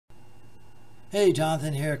Hey,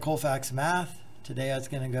 Jonathan here at Colfax Math. Today I was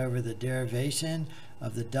going to go over the derivation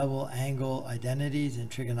of the double angle identities in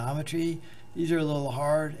trigonometry. These are a little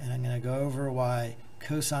hard, and I'm going to go over why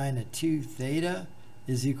cosine of 2 theta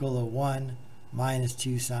is equal to 1 minus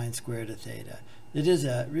 2 sine squared of theta. It is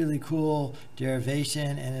a really cool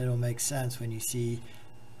derivation, and it'll make sense when you see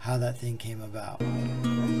how that thing came about. Measure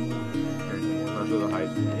the height.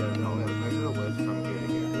 Yeah, no, measure the width from here to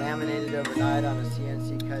here. Laminated overnight on a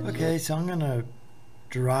CNC cut. Okay, so I'm going to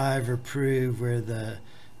derive or prove where the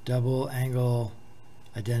double angle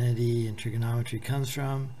identity in trigonometry comes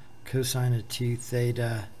from. Cosine of 2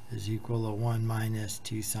 theta is equal to 1 minus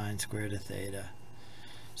 2 sine squared of theta.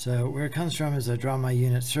 So where it comes from is I draw my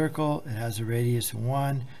unit circle. It has a radius of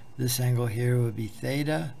 1. This angle here would be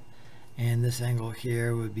theta, and this angle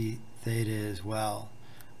here would be theta as well.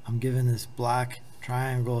 I'm given this black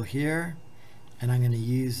triangle here, and I'm going to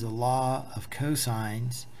use the law of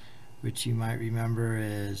cosines, which you might remember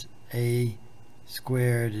is a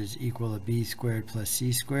squared is equal to b squared plus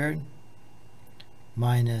c squared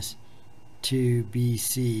minus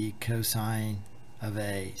 2bc cosine of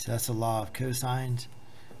a. So that's the law of cosines.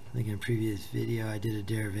 I think in a previous video I did a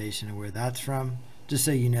derivation of where that's from, just so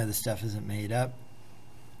you know the stuff isn't made up.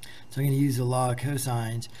 So I'm going to use the law of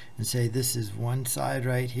cosines and say this is one side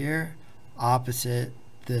right here opposite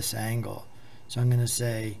this angle. So I'm going to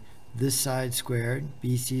say this side squared,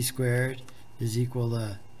 bc squared, is equal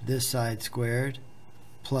to this side squared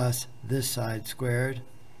plus this side squared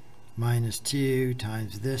minus 2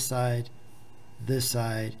 times this side,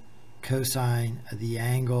 cosine of the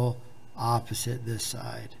angle opposite this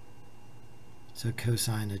side. So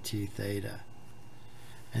cosine of 2 theta.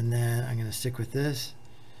 And then I'm going to stick with this.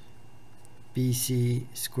 BC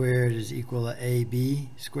squared is equal to AB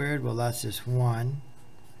squared. Well, that's just 1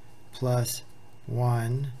 plus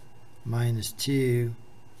 1 minus 2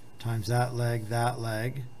 times that leg,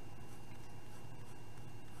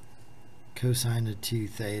 cosine of 2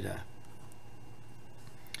 theta.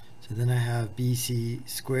 So then I have BC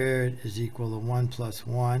squared is equal to 1 plus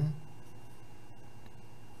 1,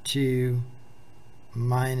 2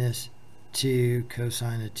 minus 2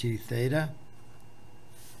 cosine of 2 theta.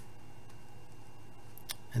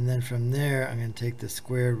 And then from there, I'm going to take the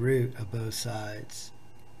square root of both sides.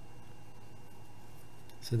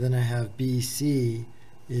 So then I have BC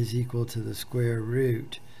is equal to the square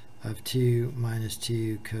root of 2 minus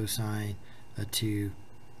 2 cosine of 2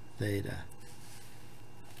 theta.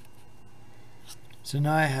 So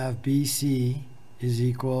now I have BC is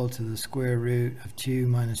equal to the square root of 2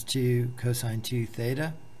 minus 2 cosine 2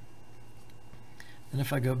 theta. And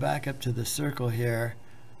if I go back up to the circle here,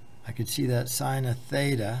 I could see that sine of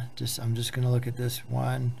theta, I'm just going to look at this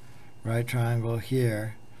one right triangle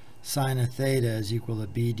here. Sine of theta is equal to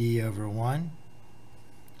BD over 1.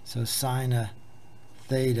 So sine of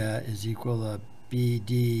theta is equal to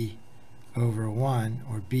BD over 1,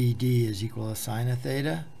 or BD is equal to sine of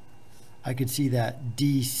theta. I could see that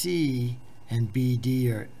DC and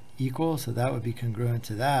BD are equal, so that would be congruent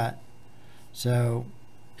to that. So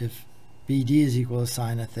if BD is equal to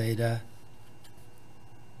sine of theta,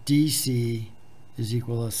 DC is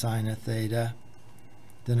equal to sine of theta,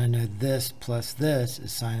 then I know this plus this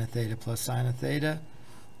is sine of theta plus sine of theta,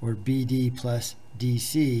 or BD plus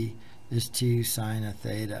DC is 2 sine of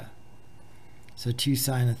theta. So 2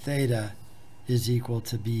 sine of theta is equal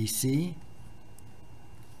to BC.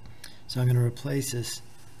 So I'm going to replace this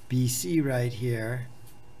BC right here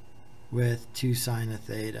with 2 sine of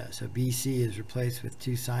theta. So BC is replaced with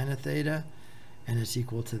 2 sine of theta, and it's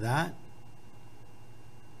equal to that.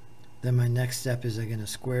 Then my next step is I'm going to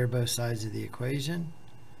square both sides of the equation.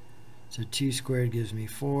 So 2 squared gives me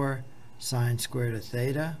 4. Sine squared of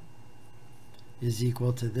theta is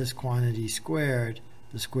equal to this quantity squared.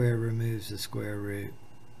 The square removes the square root.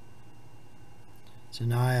 So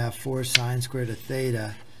now I have 4 sine squared of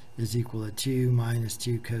theta is equal to 2 minus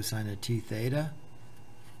 2 cosine of 2 theta.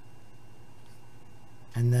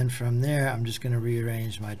 And then from there, I'm just going to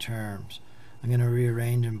rearrange my terms. I'm going to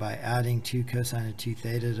rearrange them by adding 2 cosine of 2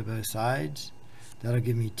 theta to both sides. That'll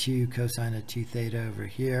give me 2 cosine of 2 theta over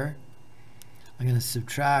here. I'm going to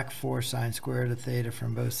subtract 4 sine squared of theta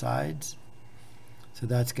from both sides. So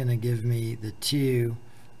that's going to give me the 2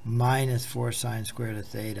 minus 4 sine squared of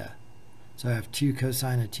theta. So I have 2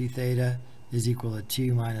 cosine of 2 theta is equal to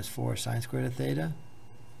 2 minus 4 sine squared of theta.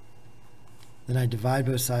 Then I divide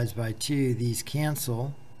both sides by 2. These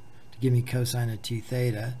cancel to give me cosine of 2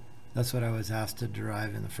 theta. That's what I was asked to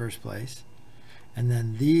derive in the first place. And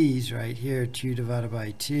then these right here, 2 divided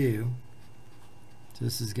by 2. So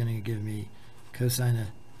this is going to give me cosine of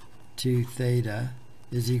 2 theta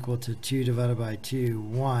is equal to 2 divided by 2,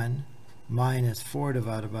 1 minus 4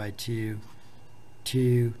 divided by 2,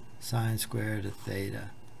 2 sine squared of theta.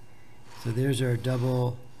 So there's our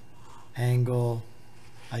double angle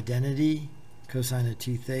identity. Cosine of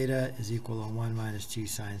 2 theta is equal to 1 minus 2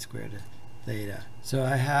 sine squared of theta. So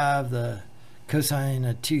I have the cosine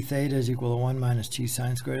of 2 theta is equal to 1 minus 2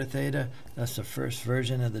 sine squared of theta. That's the first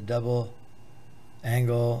version of the double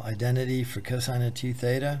angle identity for cosine of 2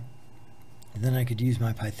 theta. And then I could use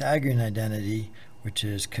my Pythagorean identity, which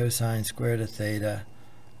is cosine squared of theta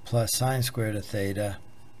plus sine squared of theta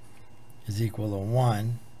is equal to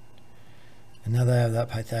 1. And now that I have that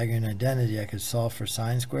Pythagorean identity, I could solve for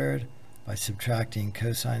sine squared by subtracting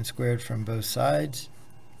cosine squared from both sides.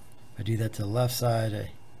 If I do that to the left side,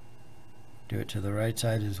 I do it to the right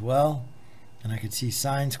side as well. And I could see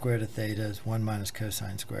sine squared of theta is 1 minus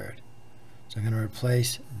cosine squared. So I'm going to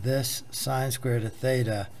replace this sine squared of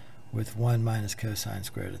theta with 1 minus cosine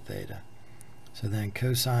squared of theta. So then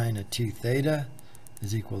cosine of 2 theta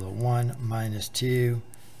is equal to 1 minus 2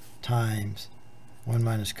 times 1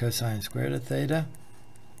 minus cosine squared of theta.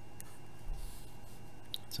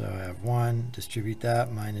 So I have 1, distribute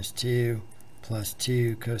that, minus 2 plus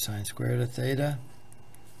 2 cosine squared of theta,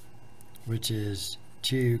 which is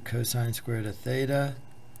 2 cosine squared of theta.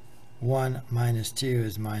 1 minus 2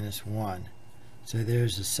 is minus 1. So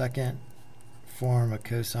there's the second form of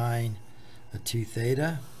cosine of 2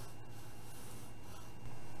 theta.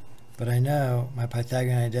 But I know my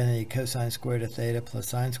Pythagorean identity, cosine squared of theta plus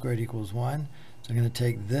sine squared equals 1. So I'm going to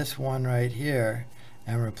take this one right here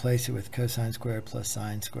and replace it with cosine squared plus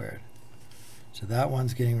sine squared. So that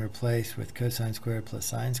one's getting replaced with cosine squared plus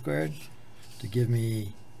sine squared to give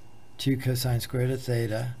me 2 cosine squared of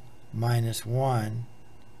theta minus 1,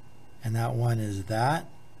 and that 1 is that.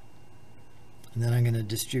 And then I'm going to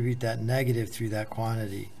distribute that negative through that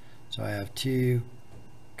quantity. So I have 2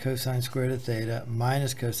 cosine squared of theta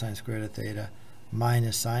minus cosine squared of theta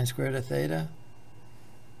minus sine squared of theta.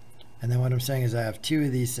 And then what I'm saying is I have 2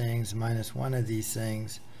 of these things minus 1 of these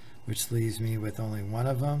things, which leaves me with only one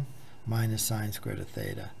of them, minus sine squared of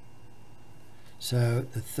theta. So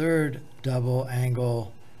the third double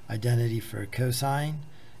angle identity for cosine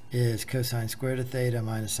is cosine squared of theta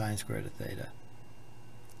minus sine squared of theta.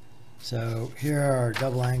 So here are our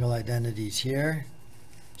double angle identities here.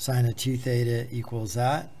 Sine of 2 theta equals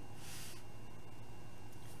that.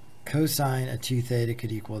 Cosine of 2 theta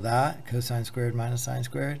could equal that, cosine squared minus sine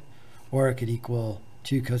squared. Or it could equal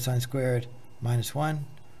 2 cosine squared minus 1,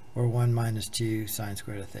 or 1 minus 2 sine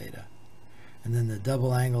squared of theta. And then the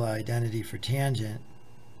double angle identity for tangent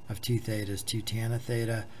of 2 theta is 2 tan of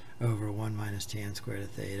theta over 1 minus tan squared of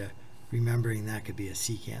theta, remembering that could be a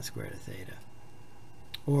secant squared of theta.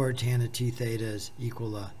 Or tan of 2 theta is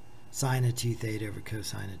equal to sine of 2 theta over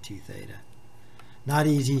cosine of 2 theta. Not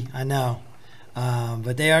easy, I know.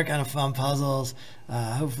 But they are kind of fun puzzles.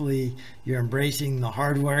 Hopefully you're embracing the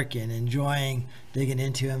hard work and enjoying digging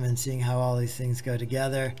into them and seeing how all these things go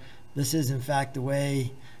together. This is in fact the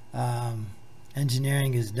way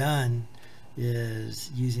engineering is done, is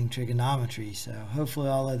using trigonometry. So hopefully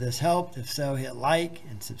all of this helped. If so, hit like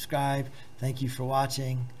and subscribe. Thank you for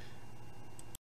watching.